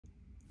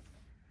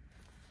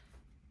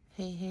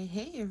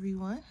Hey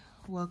everyone,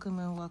 welcome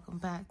and welcome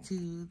back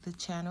to the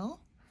channel.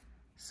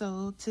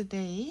 So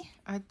today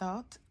I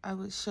thought I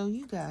would show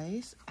you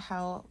guys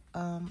how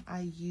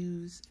I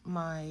use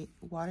my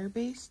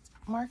water-based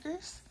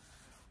markers.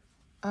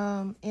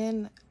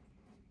 And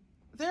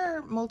there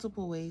are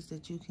multiple ways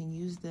that you can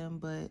use them,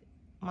 but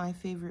my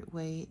favorite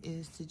way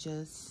is to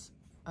just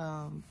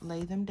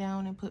lay them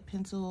down and put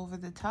pencil over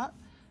the top.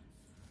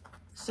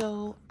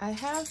 So I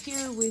have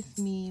here with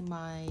me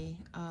my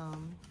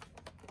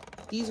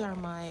these are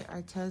my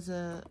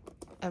Arteza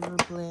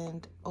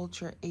Everblend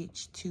Ultra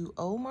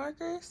H2O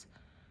markers,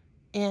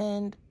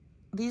 and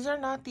these are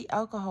not the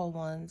alcohol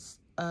ones.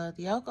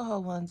 The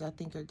alcohol ones I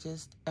think are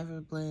just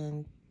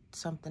Everblend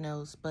something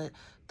else, but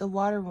the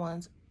water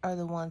ones are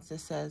the ones that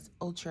says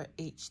Ultra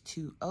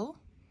H2O,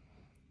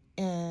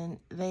 and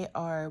they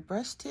are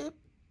brush tip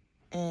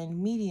and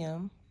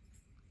medium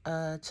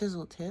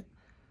chisel tip,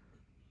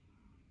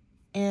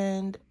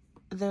 and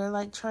they're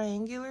like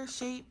triangular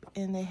shape,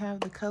 and they have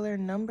the color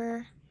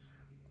number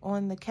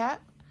on the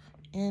cap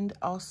and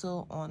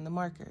also on the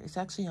marker. It's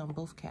actually on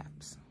both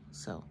caps.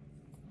 So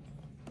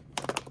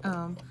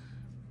I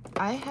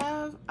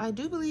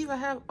do believe I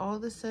have all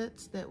the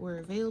sets that were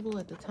available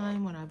at the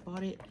time when I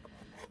bought it.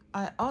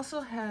 I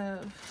also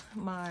have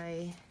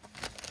my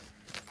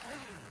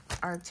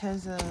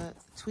Arteza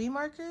Twee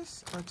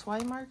markers or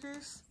Twi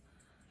markers.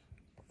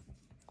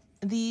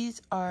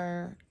 These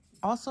are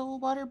also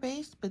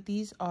water-based, but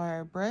these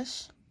are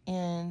brush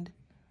and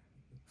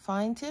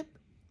fine tip,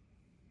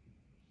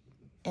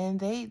 and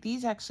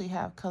these actually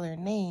have color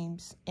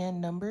names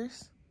and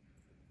numbers.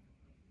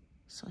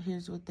 So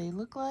here's what they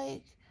look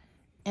like.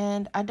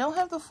 And I don't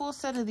have the full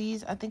set of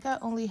these. I think I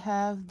only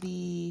have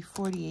the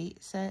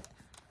 48 set,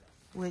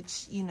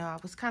 which, you know, I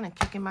was kind of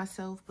kicking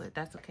myself, but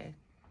that's okay.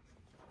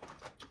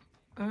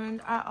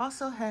 And I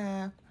also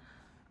have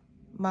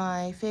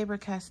my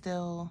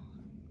Faber-Castell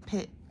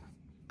pit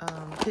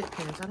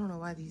pens. I don't know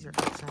why these are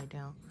upside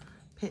down.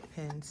 Pit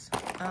pens.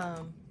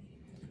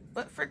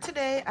 But for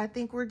today, I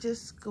think we're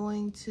just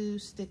going to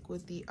stick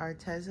with the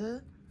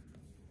Arteza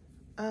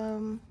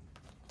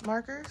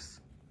markers.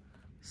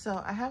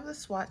 So I have the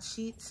swatch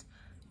sheets,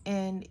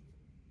 and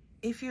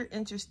if you're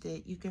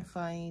interested, you can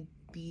find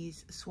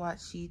these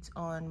swatch sheets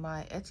on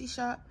my Etsy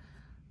shop.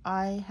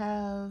 I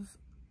have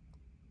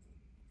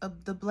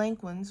the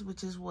blank ones,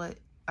 which is what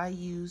I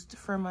used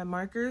for my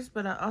markers,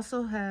 but I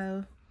also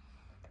have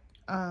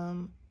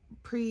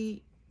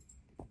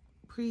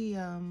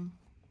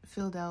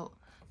filled out,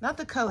 not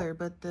the color,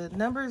 but the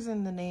numbers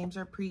and the names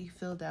are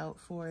pre-filled out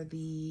for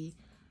the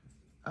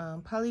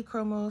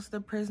Polychromos, the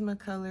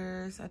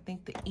Prismacolors, I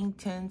think the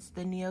Inktense,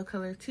 the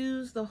Neocolor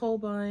 2s, the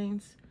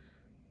Holbeins,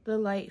 the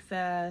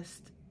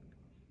Lightfast,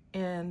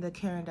 and the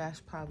Caran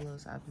d'Ache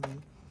Pablos, I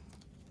believe.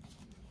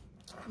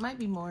 Might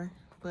be more,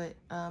 but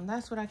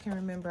that's what I can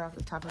remember off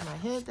the top of my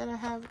head that I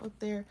have up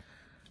there.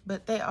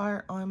 But they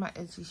are on my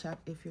Etsy shop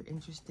if you're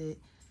interested.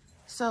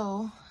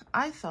 So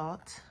I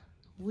thought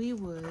we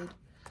would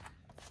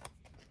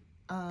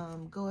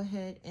go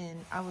ahead, and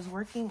I was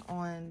working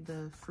on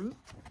the fruit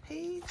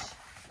page,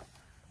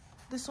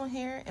 this one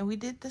here, and we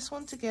did this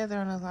one together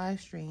on a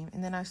live stream,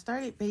 and then I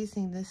started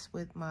basing this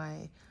with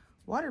my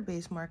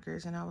water-based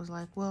markers, and I was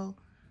like, well,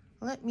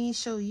 let me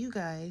show you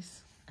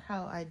guys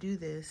how I do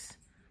this.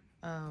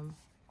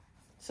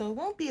 So it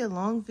won't be a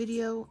long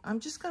video. I'm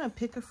just gonna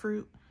pick a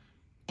fruit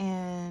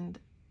and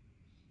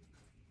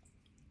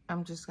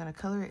I'm just gonna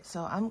color it.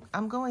 So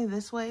I'm going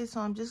this way, so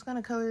I'm just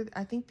gonna color,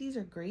 I think these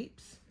are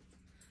grapes.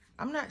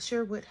 I'm not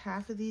sure what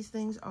half of these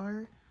things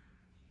are.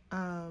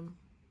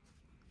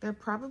 They're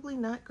probably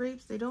not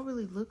grapes. They don't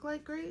really look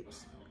like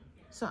grapes.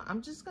 So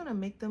I'm just gonna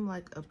make them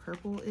like a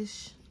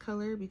purple-ish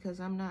color because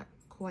I'm not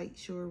quite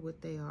sure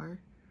what they are.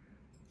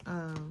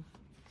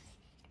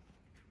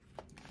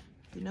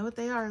 If you know what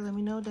they are, let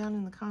me know down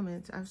in the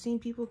comments. I've seen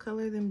people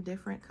color them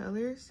different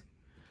colors.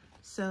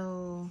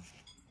 So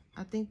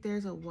I think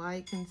there's a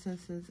wide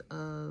consensus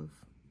of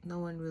no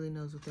one really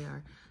knows what they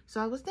are.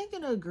 So I was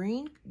thinking of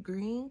green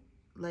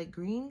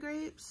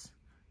grapes.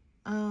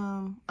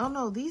 Oh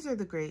no, these are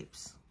the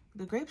grapes.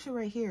 The grapes are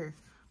right here.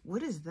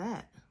 What is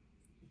that?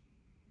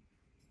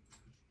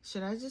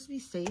 Should I just be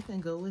safe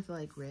and go with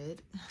like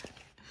red?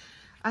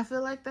 I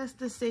feel like that's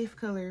the safe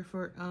color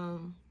for, I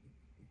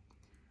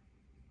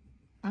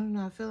don't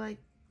know. I feel like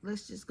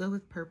let's just go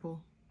with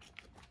purple.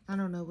 I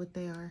don't know what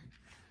they are.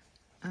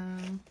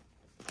 And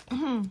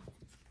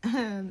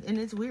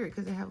it's weird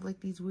because they have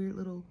like these weird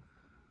little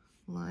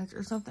lines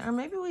or something. Or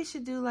maybe we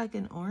should do like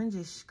an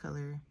orangish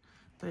color.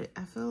 But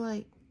I feel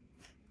like,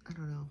 I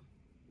don't know.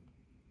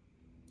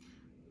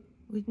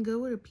 We can go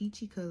with a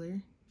peachy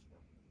color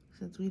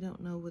since we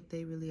don't know what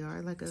they really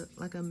are. Like a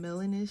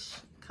melonish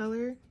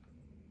color.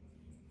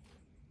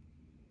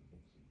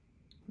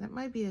 That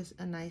might be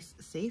a nice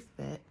safe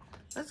bet.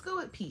 Let's go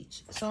with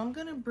peach. So I'm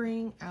gonna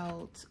bring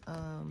out,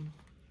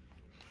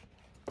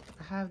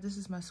 this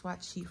is my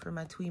swatch sheet for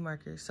my Twee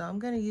markers. So I'm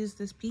gonna use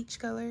this peach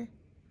color.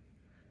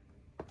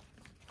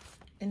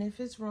 And if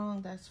it's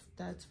wrong, that's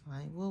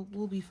fine.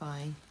 We'll be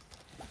fine.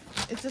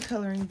 It's a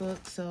coloring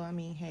book, so I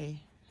mean, hey.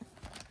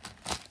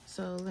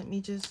 So let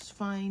me just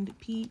find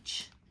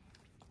peach.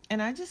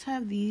 And I just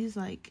have these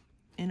like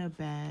in a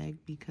bag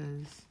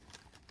because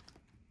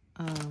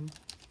I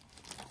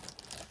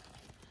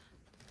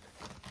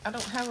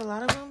don't have a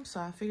lot of them, so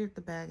I figured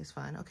the bag is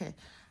fine. Okay,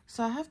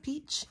 so I have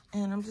peach,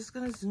 and I'm just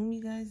gonna zoom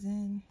you guys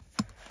in.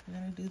 We're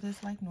gonna do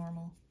this like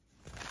normal.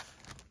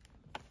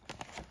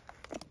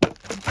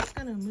 I'm just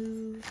gonna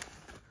move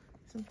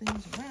some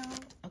things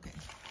around. Okay,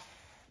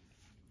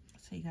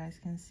 so you guys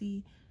can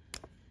see.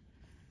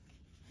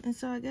 And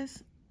so I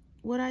guess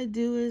what I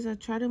do is I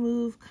try to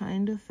move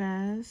kind of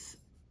fast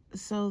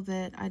so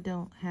that I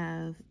don't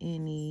have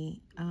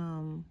any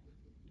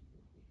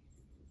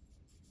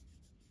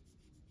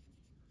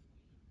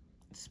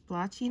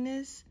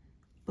splotchiness.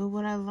 But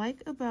what I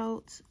like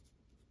about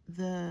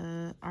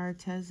the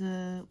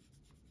Arteza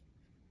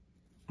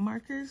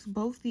markers,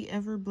 both the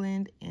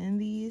Everblend and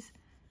these,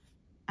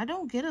 I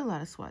don't get a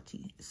lot of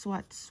splotchy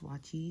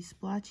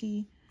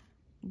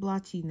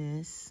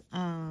blotchiness.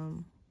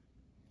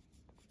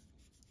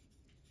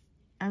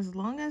 As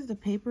long as the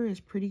paper is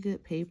pretty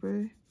good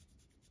paper,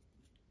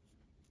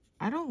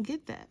 I don't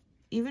get that.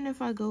 Even if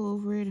I go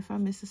over it, if I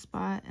miss a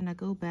spot and I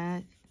go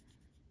back,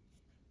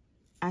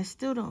 I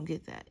still don't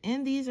get that.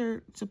 And these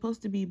are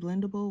supposed to be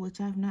blendable, which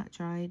I've not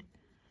tried,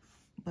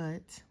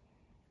 but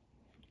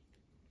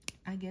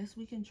I guess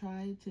we can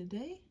try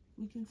today.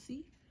 We can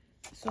see.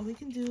 So we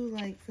can do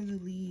like for the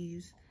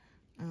leaves,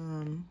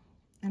 and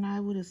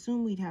I would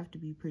assume we'd have to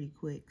be pretty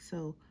quick.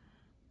 So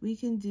we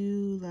can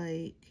do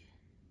like,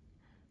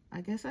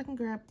 I guess I can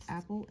grab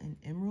apple and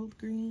emerald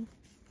green,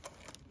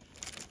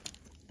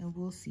 and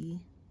we'll see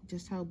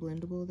just how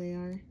blendable they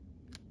are.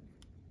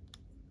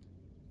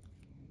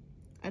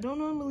 I don't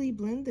normally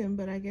blend them,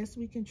 but I guess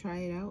we can try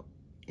it out.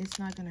 It's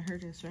not gonna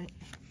hurt us, right?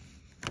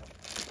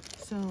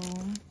 So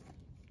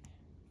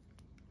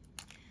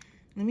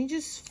let me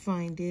just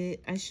find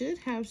it. I should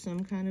have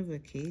some kind of a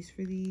case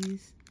for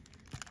these,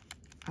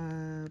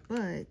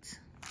 but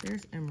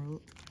there's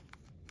emerald.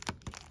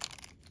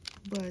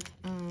 But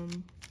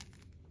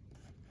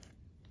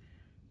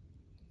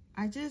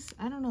I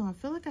don't know. I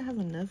feel like I have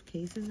enough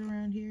cases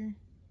around here.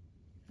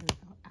 There we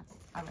go, apple.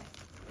 All right.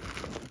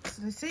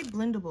 So they say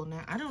blendable.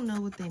 Now, I don't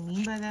know what they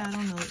mean by that. I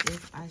don't know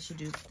if I should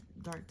do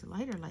dark to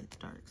light or light to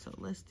dark. So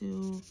let's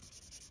do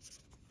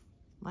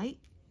light.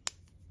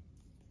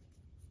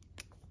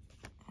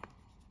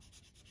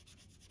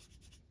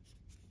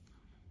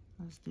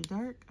 Let's do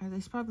dark.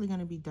 It's probably going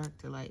to be dark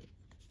to light.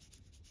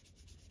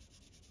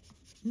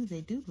 Ooh,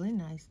 they do blend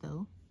nice,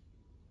 though.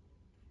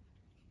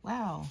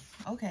 Wow.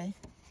 Okay.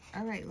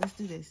 All right, let's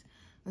do this.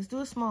 Let's do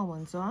a small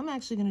one. So I'm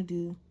actually going to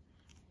do,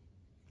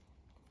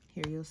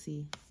 here, you'll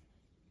see.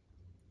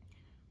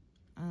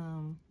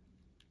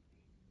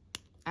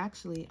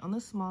 Actually, on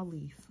the small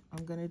leaf,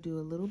 I'm going to do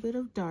a little bit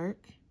of dark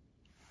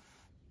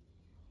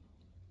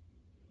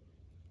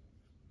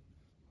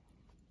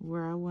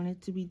where I want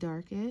it to be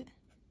dark at.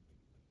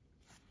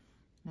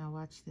 Now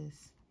watch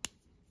this.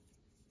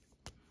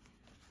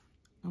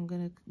 I'm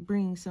going to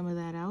bring some of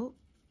that out.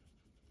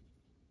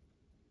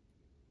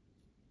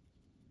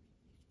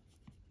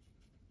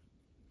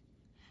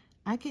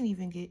 I can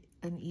even get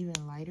an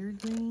even lighter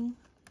green.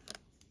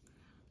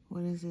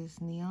 What is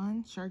this?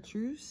 Neon?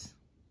 Chartreuse?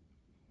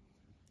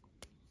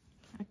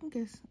 I can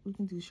guess we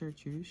can do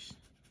chartreuse.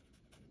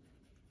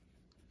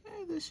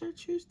 Hey, the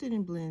chartreuse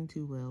didn't blend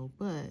too well,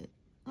 but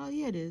oh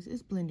yeah, it is.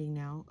 It's blending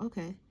now.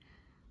 Okay.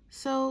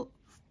 So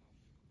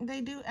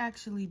they do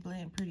actually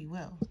blend pretty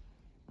well.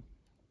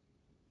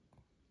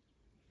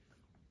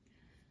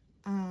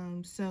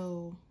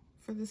 So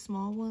for the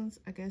small ones,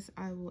 I guess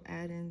I will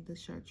add in the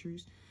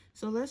chartreuse.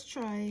 So let's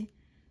try,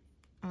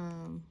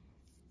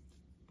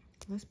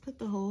 let's put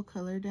the whole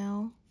color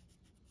down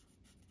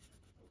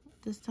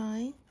this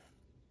time.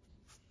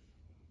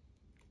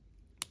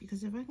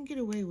 Because if I can get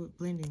away with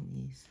blending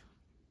these.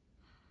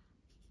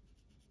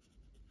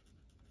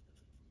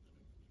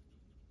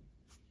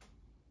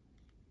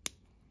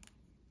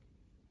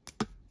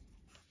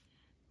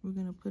 We're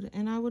gonna put it,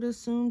 and I would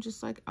assume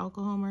just like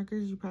alcohol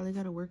markers, you probably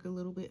gotta work a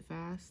little bit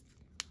fast.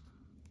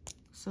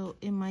 So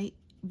it might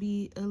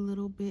be a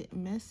little bit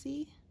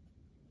messy.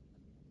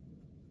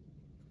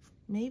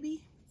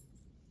 Maybe.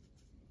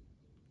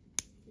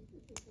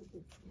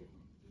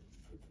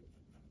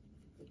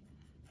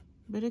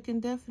 But it can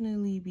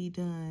definitely be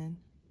done,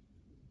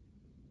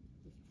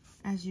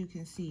 as you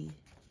can see.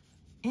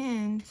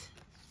 And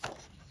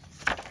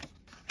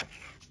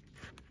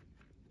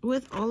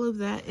with all of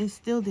that, it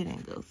still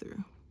didn't go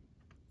through.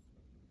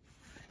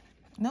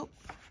 Nope,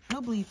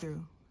 no bleed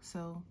through.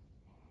 So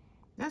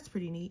that's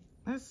pretty neat.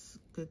 That's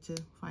good to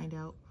find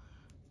out.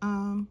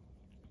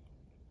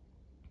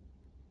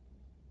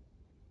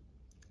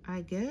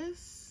 I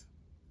guess,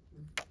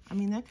 I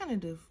mean, that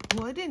kind of,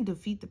 well, it didn't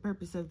defeat the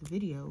purpose of the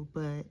video,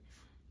 but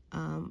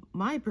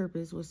my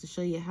purpose was to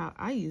show you how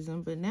I use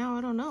them, but now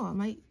I don't know, I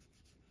might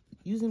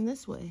use them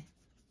this way.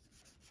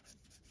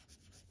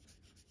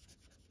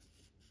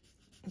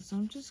 So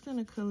I'm just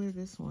gonna color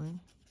this one.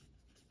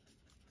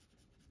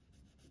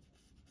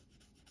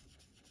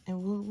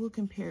 And we'll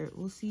compare it.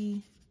 We'll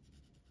see.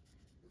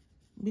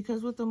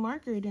 Because with the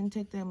marker, it didn't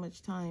take that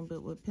much time,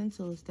 but with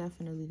pencil, it's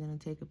definitely going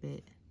to take a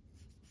bit.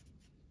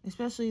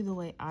 Especially the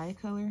way I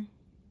color.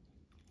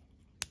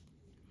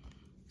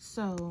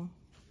 So,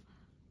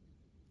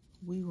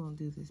 we won't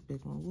do this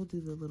big one. We'll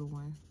do the little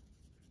one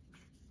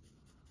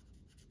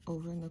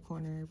over in the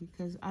corner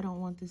because I don't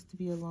want this to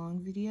be a long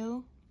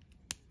video.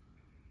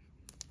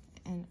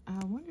 And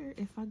I wonder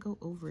if I go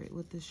over it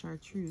with the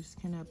chartreuse,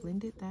 can I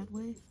blend it that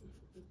way?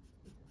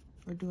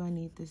 Or do I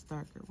need this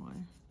darker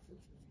one?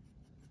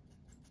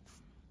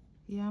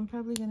 Yeah, I'm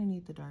probably gonna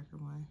need the darker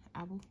one,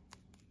 apple.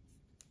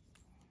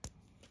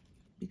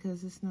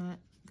 Because it's not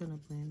gonna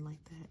blend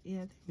like that.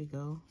 Yeah, there we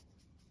go.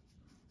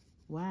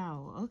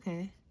 Wow,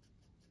 okay.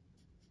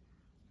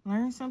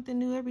 Learn something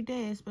new every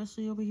day,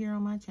 especially over here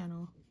on my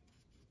channel.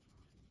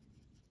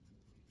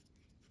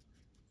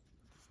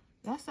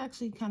 That's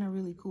actually kind of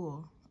really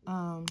cool.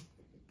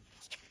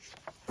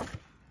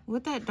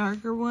 With that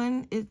darker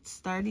one, it's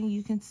starting,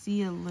 you can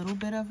see a little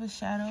bit of a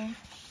shadow,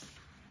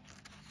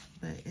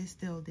 but it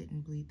still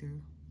didn't bleed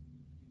through.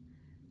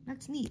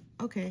 That's neat.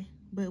 Okay,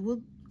 but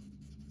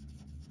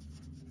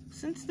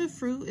since the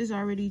fruit is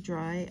already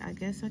dry, I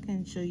guess I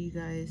can show you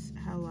guys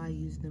how I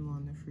use them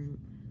on the fruit.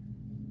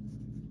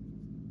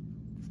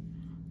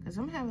 Because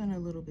I'm having a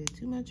little bit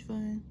too much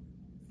fun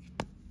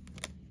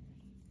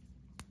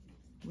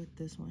with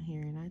this one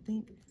here. And I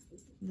think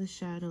the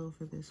shadow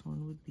for this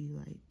one would be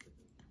like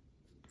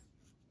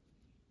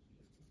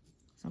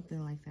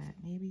something like that,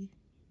 maybe.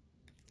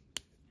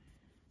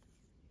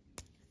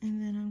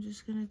 And then I'm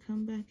just going to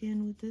come back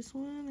in with this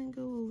one and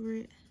go over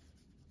it.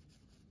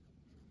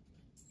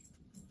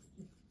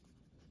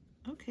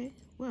 Okay,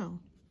 well,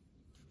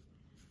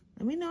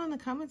 let me know in the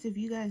comments if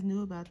you guys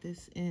knew about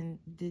this and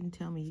didn't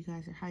tell me. You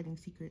guys are hiding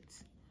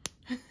secrets.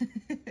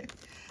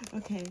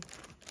 Okay,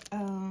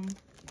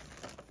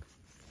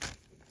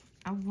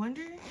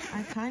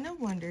 I kind of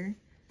wonder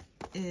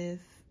if,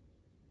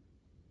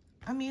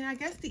 I mean, I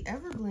guess the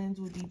Everblends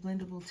would be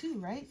blendable too,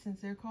 right?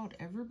 Since they're called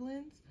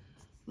Everblends.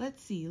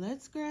 Let's see,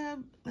 let's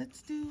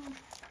do,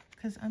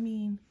 because I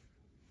mean,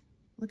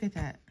 look at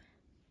that.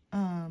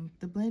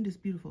 The blend is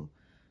beautiful.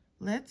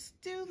 Let's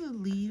do the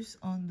leaves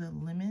on the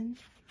lemon,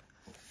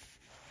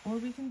 or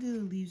we can do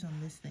the leaves on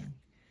this thing.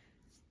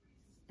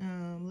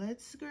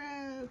 Let's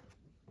grab,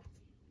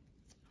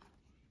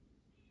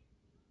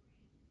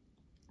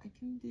 I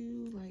can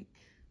do like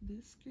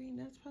this green.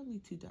 That's probably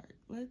too dark.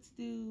 Let's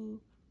do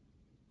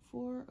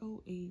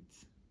 408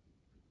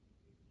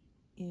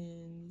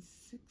 in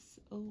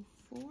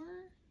 604,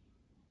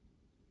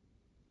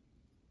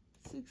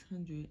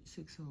 600,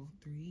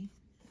 603,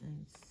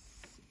 and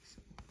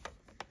 604.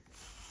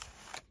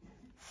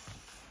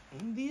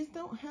 These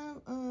don't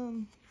have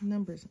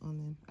numbers on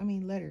them. I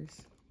mean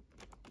letters,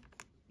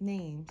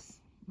 names.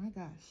 My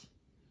gosh.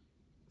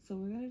 So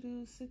we're gonna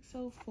do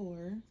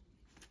 604,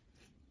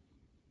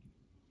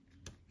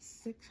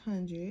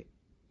 600.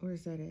 Where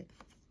is that at?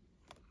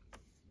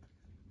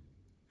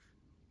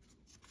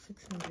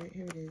 600.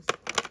 Here it is.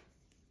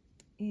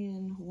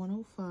 And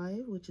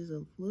 105, which is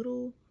a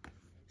little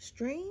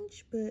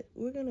strange, but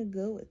we're gonna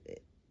go with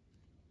it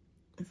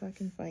if I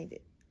can find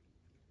it.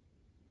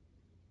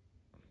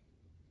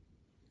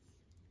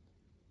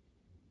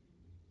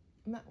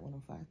 Not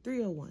 105,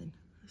 301.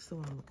 That's the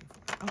one I'm looking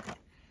for. Okay.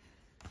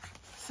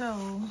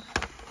 So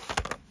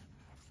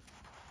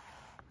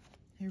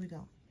here we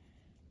go.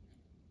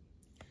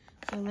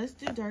 So let's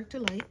do dark to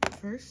light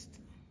first.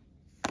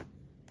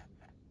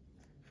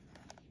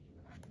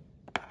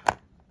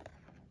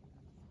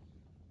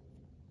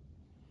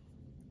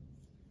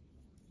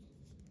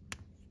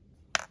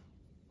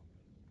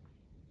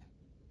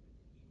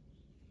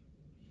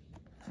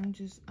 I'm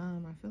just,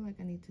 I feel like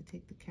I need to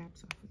take the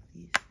caps off of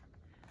these.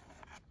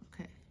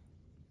 Okay.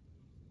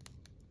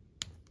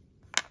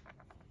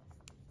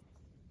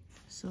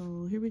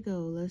 So here we go.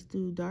 Let's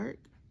do dark.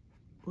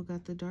 We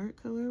got the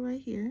dark color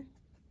right here.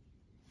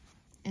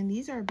 And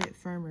these are a bit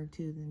firmer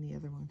too than the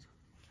other ones.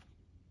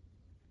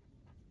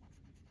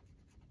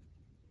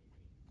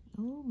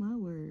 Oh my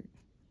word.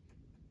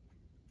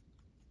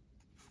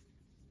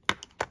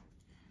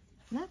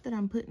 Not that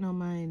I'm putting on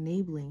my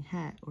enabling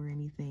hat or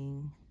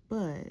anything,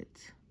 but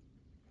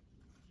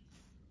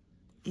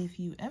if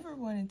you ever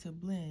wanted to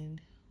blend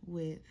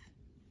with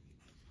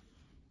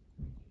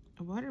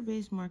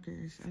water-based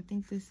markers, I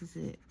think this is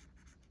it.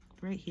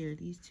 Right here,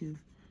 these two.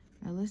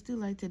 Now let's do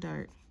light to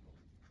dark.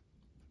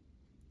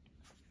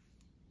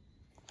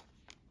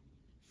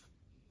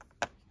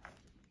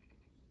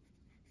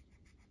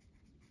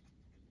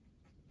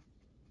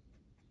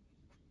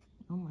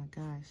 Oh my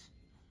gosh.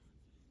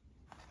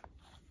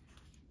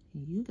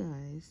 You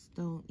guys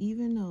don't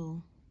even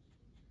know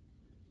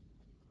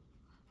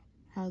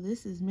how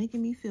this is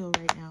making me feel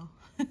right now.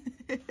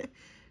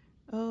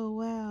 Oh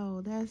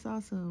wow, that's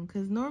awesome.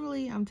 Because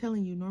normally, I'm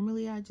telling you,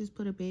 normally I just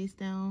put a base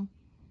down.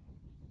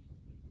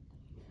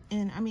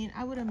 And I mean,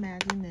 I would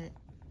imagine that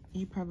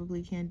you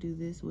probably can't do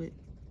this with...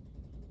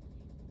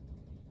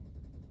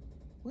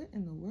 What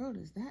in the world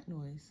is that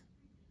noise?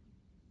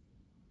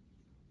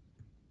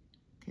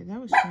 Okay, that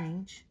was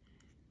strange.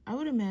 I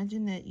would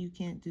imagine that you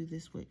can't do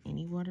this with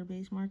any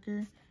water-based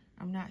marker.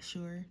 I'm not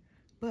sure,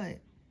 but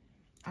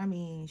I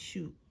mean,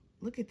 shoot,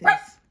 look at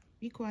this.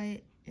 Be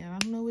quiet. And I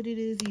don't know what it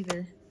is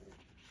either.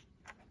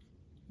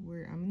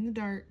 I'm in the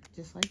dark,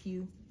 just like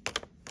you.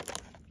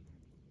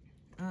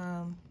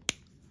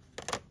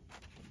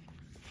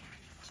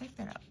 Check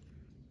that out.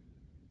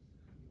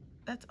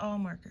 That's all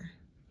marker.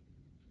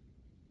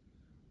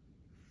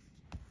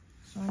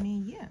 So, I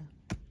mean, yeah,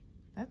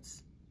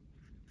 that's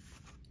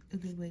a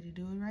good way to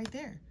do it right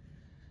there.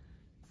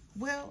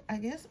 Well, I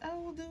guess I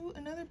will do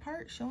another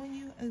part showing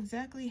you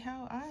exactly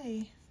how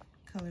I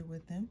color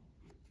with them.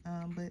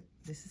 But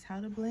this is how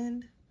to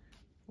blend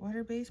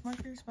water-based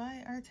markers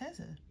by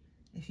Arteza.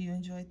 If you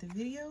enjoyed the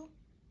video,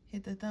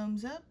 hit the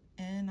thumbs up,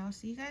 and I'll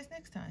see you guys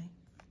next time.